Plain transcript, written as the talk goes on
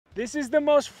This is the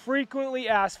most frequently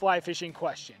asked fly fishing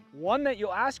question, one that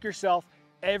you'll ask yourself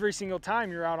every single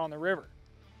time you're out on the river.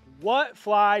 What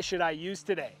fly should I use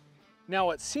today? Now,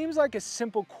 what seems like a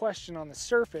simple question on the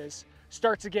surface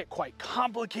starts to get quite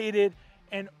complicated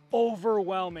and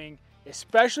overwhelming,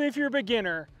 especially if you're a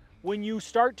beginner, when you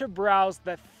start to browse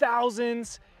the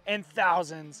thousands and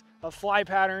thousands of fly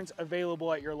patterns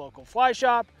available at your local fly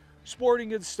shop, sporting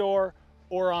goods store,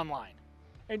 or online.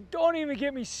 And don't even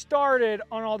get me started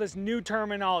on all this new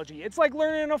terminology. It's like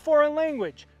learning a foreign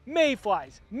language.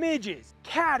 Mayflies, midges,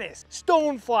 caddis,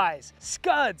 stoneflies,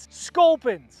 scuds,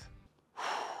 sculpins.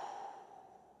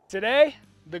 Today,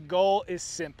 the goal is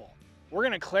simple. We're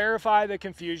gonna clarify the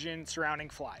confusion surrounding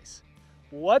flies.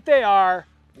 What they are,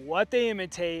 what they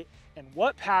imitate, and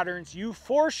what patterns you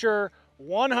for sure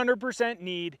 100%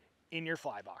 need in your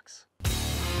fly box.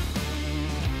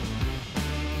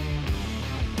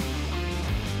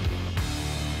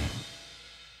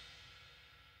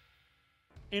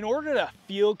 In order to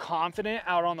feel confident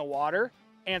out on the water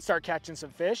and start catching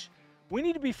some fish, we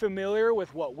need to be familiar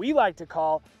with what we like to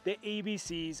call the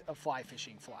ABCs of fly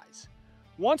fishing flies.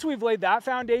 Once we've laid that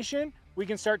foundation, we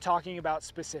can start talking about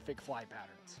specific fly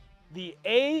patterns. The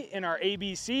A in our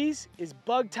ABCs is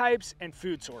bug types and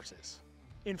food sources.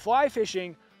 In fly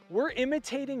fishing, we're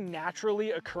imitating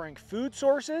naturally occurring food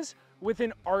sources with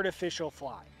an artificial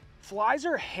fly. Flies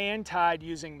are hand-tied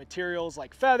using materials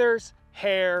like feathers,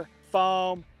 hair,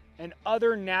 foam, and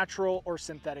other natural or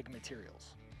synthetic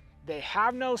materials. They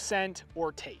have no scent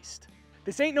or taste.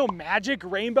 This ain't no magic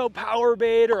rainbow power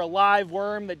bait or a live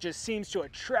worm that just seems to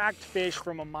attract fish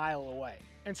from a mile away.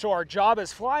 And so our job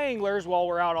as fly anglers while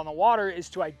we're out on the water is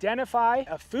to identify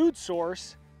a food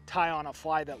source, tie on a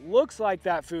fly that looks like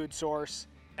that food source,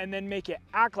 and then make it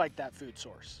act like that food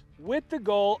source, with the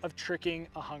goal of tricking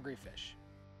a hungry fish.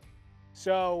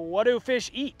 So what do fish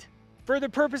eat? For the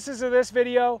purposes of this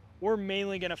video, we're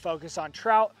mainly gonna focus on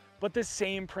trout, but the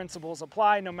same principles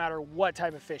apply no matter what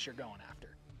type of fish you're going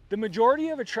after. The majority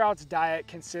of a trout's diet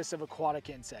consists of aquatic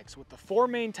insects, with the four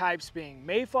main types being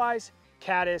mayflies,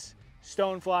 caddis,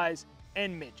 stoneflies,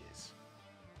 and midges.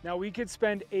 Now, we could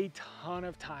spend a ton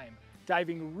of time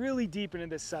diving really deep into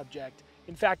this subject.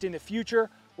 In fact, in the future,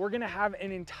 we're gonna have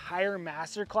an entire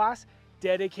masterclass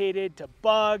dedicated to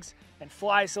bugs and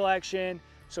fly selection,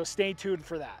 so stay tuned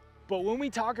for that. But when we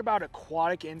talk about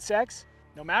aquatic insects,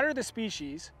 no matter the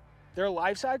species, their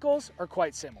life cycles are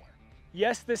quite similar.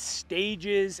 Yes, the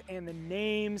stages and the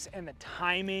names and the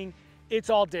timing, it's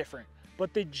all different,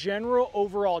 but the general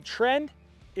overall trend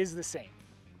is the same.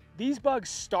 These bugs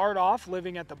start off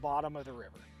living at the bottom of the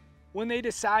river. When they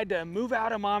decide to move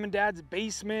out of mom and dad's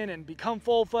basement and become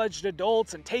full-fledged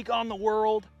adults and take on the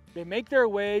world, they make their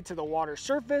way to the water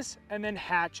surface and then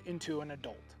hatch into an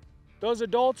adult. Those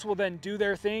adults will then do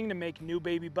their thing to make new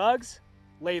baby bugs,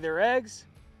 lay their eggs,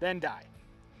 then die.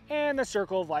 And the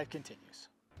circle of life continues.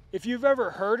 If you've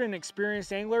ever heard an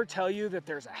experienced angler tell you that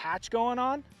there's a hatch going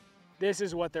on, this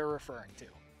is what they're referring to.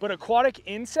 But aquatic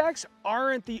insects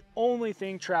aren't the only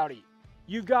thing trout eat.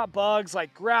 You've got bugs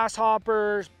like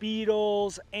grasshoppers,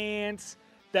 beetles, ants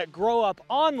that grow up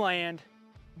on land,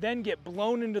 then get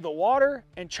blown into the water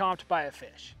and chomped by a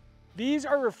fish. These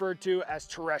are referred to as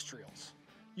terrestrials.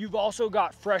 You've also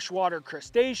got freshwater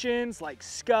crustaceans like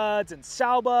scuds and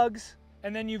sow bugs,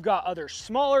 and then you've got other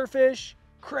smaller fish,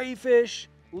 crayfish,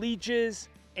 leeches,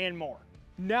 and more.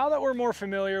 Now that we're more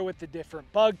familiar with the different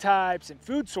bug types and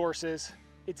food sources,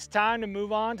 it's time to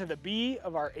move on to the B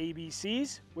of our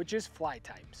ABCs, which is fly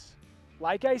types.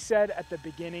 Like I said at the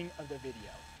beginning of the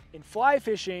video, in fly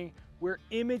fishing, we're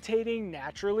imitating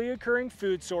naturally occurring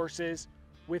food sources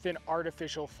with an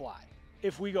artificial fly.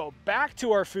 If we go back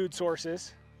to our food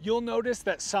sources, you'll notice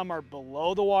that some are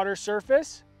below the water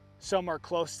surface, some are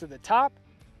close to the top,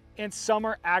 and some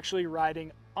are actually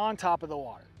riding on top of the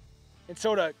water. And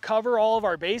so to cover all of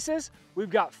our bases,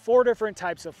 we've got 4 different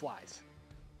types of flies.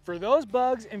 For those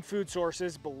bugs and food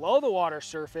sources below the water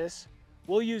surface,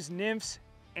 we'll use nymphs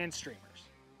and streamers.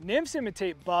 Nymphs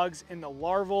imitate bugs in the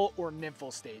larval or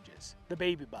nymphal stages, the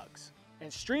baby bugs.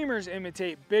 And streamers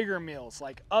imitate bigger meals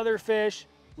like other fish,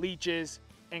 leeches,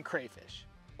 and crayfish.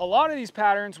 A lot of these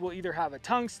patterns will either have a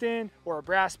tungsten or a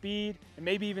brass bead and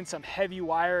maybe even some heavy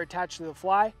wire attached to the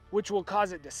fly, which will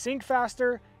cause it to sink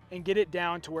faster and get it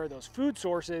down to where those food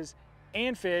sources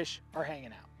and fish are hanging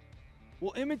out.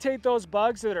 We'll imitate those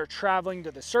bugs that are traveling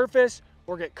to the surface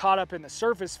or get caught up in the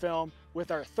surface film with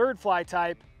our third fly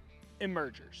type,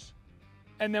 emergers.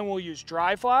 And then we'll use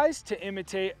dry flies to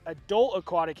imitate adult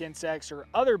aquatic insects or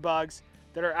other bugs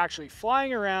that are actually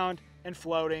flying around and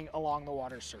floating along the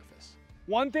water's surface.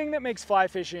 One thing that makes fly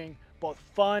fishing both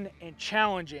fun and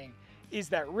challenging is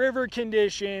that river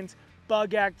conditions,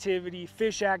 bug activity,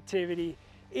 fish activity,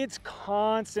 it's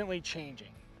constantly changing.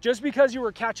 Just because you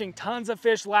were catching tons of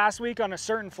fish last week on a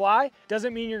certain fly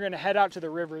doesn't mean you're gonna head out to the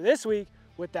river this week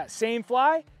with that same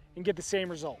fly and get the same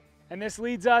result. And this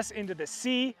leads us into the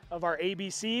C of our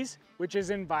ABCs, which is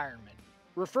environment.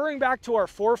 Referring back to our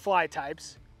 4 fly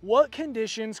types, what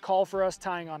conditions call for us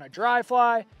tying on a dry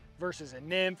fly versus a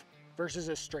nymph versus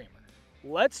a streamer?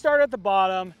 Let's start at the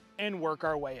bottom and work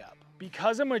our way up.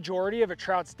 Because a majority of a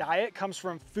trout's diet comes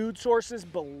from food sources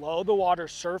below the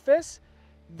water's surface,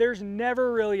 there's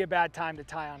never really a bad time to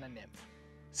tie on a nymph.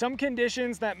 Some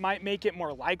conditions that might make it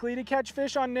more likely to catch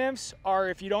fish on nymphs are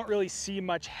if you don't really see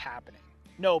much happening.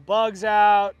 No bugs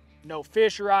out, no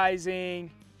fish rising.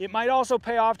 It might also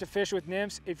pay off to fish with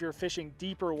nymphs if you're fishing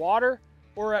deeper water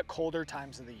or at colder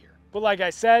times of the year. But like I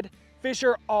said, fish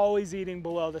are always eating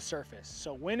below the surface,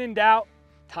 so when in doubt,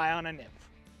 tie on a nymph.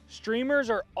 Streamers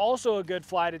are also a good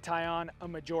fly to tie on a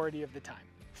majority of the time.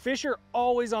 Fish are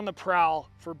always on the prowl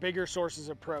for bigger sources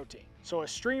of protein, so a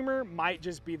streamer might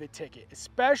just be the ticket,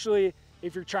 especially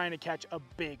if you're trying to catch a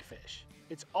big fish.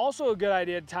 It's also a good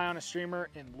idea to tie on a streamer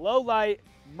in low light,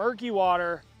 murky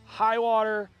water, high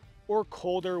water, or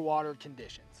colder water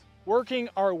conditions. Working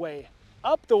our way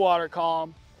up the water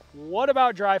column, what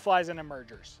about dry flies and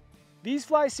emergers? These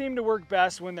flies seem to work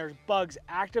best when there's bugs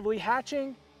actively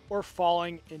hatching or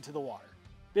falling into the water.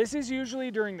 This is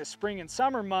usually during the spring and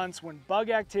summer months when bug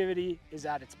activity is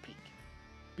at its peak.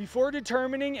 Before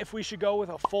determining if we should go with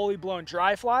a fully blown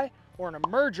dry fly or an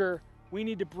emerger, we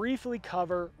need to briefly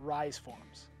cover rise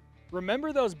forms.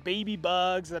 Remember those baby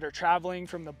bugs that are traveling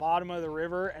from the bottom of the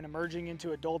river and emerging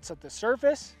into adults at the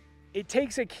surface? It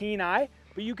takes a keen eye,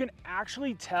 but you can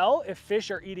actually tell if fish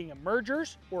are eating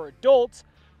emergers or adults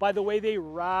by the way they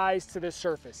rise to the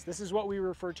surface. This is what we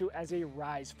refer to as a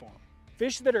rise form.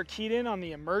 Fish that are keyed in on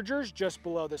the emergers just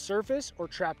below the surface or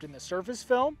trapped in the surface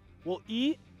film will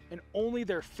eat, and only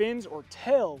their fins or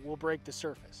tail will break the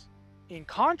surface. In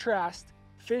contrast,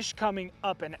 fish coming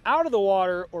up and out of the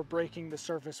water or breaking the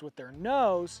surface with their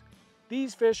nose,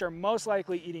 these fish are most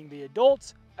likely eating the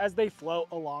adults as they float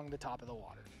along the top of the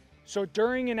water. So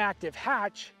during an active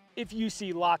hatch, if you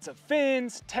see lots of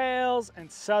fins, tails, and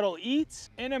subtle eats,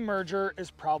 an emerger is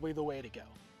probably the way to go.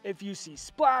 If you see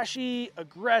splashy,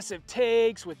 aggressive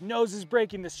takes with noses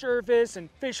breaking the surface and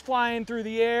fish flying through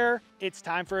the air, it's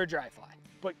time for a dry fly.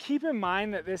 But keep in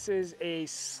mind that this is a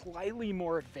slightly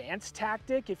more advanced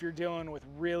tactic if you're dealing with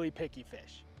really picky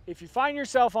fish. If you find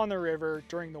yourself on the river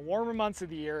during the warmer months of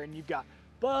the year and you've got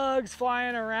bugs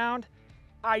flying around,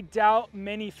 I doubt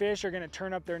many fish are gonna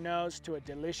turn up their nose to a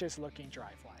delicious looking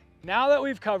dry fly. Now that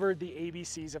we've covered the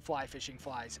ABCs of fly fishing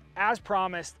flies, as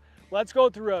promised, let's go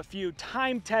through a few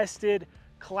time-tested,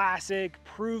 classic,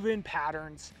 proven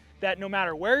patterns that no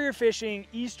matter where you're fishing,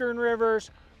 eastern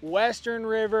rivers, western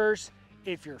rivers,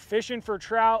 if you're fishing for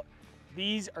trout,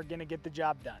 these are gonna get the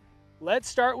job done. Let's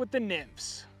start with the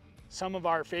nymphs. Some of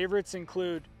our favorites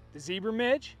include the zebra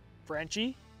midge,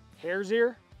 Frenchie, hare's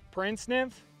ear, prince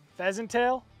nymph, pheasant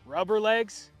tail, rubber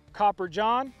legs, copper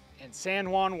john, and San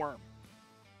Juan worm.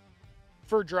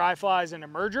 For dry flies and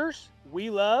emergers, we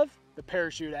love the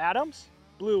parachute Adams,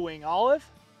 blue wing olive,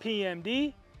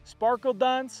 PMD, sparkle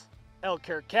duns, elk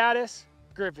hair caddis,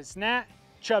 Griffith's gnat,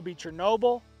 chubby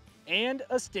Chernobyl, and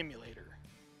a stimulator.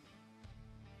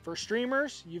 For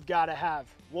streamers, you've got to have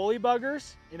woolly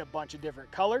buggers in a bunch of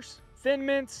different colors, thin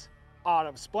mints,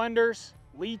 autumn splendors,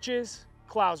 leeches,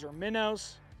 clouser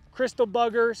minnows, crystal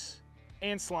buggers,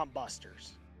 and slump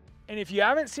busters. And if you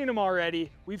haven't seen them already,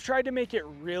 we've tried to make it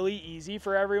really easy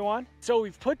for everyone. So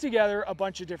we've put together a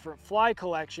bunch of different fly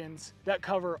collections that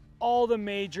cover all the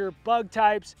major bug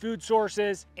types, food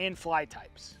sources, and fly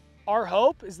types. Our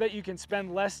hope is that you can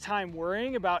spend less time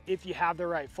worrying about if you have the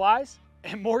right flies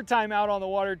and more time out on the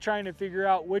water trying to figure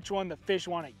out which one the fish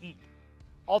want to eat.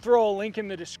 I'll throw a link in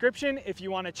the description if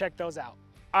you want to check those out.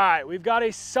 All right, we've got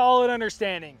a solid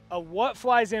understanding of what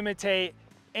flies imitate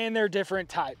and their different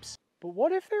types. But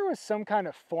what if there was some kind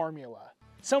of formula,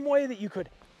 some way that you could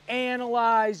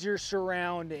analyze your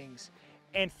surroundings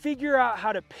and figure out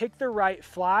how to pick the right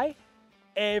fly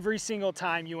every single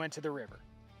time you went to the river?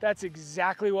 That's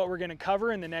exactly what we're gonna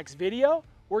cover in the next video.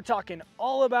 We're talking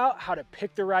all about how to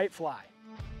pick the right fly.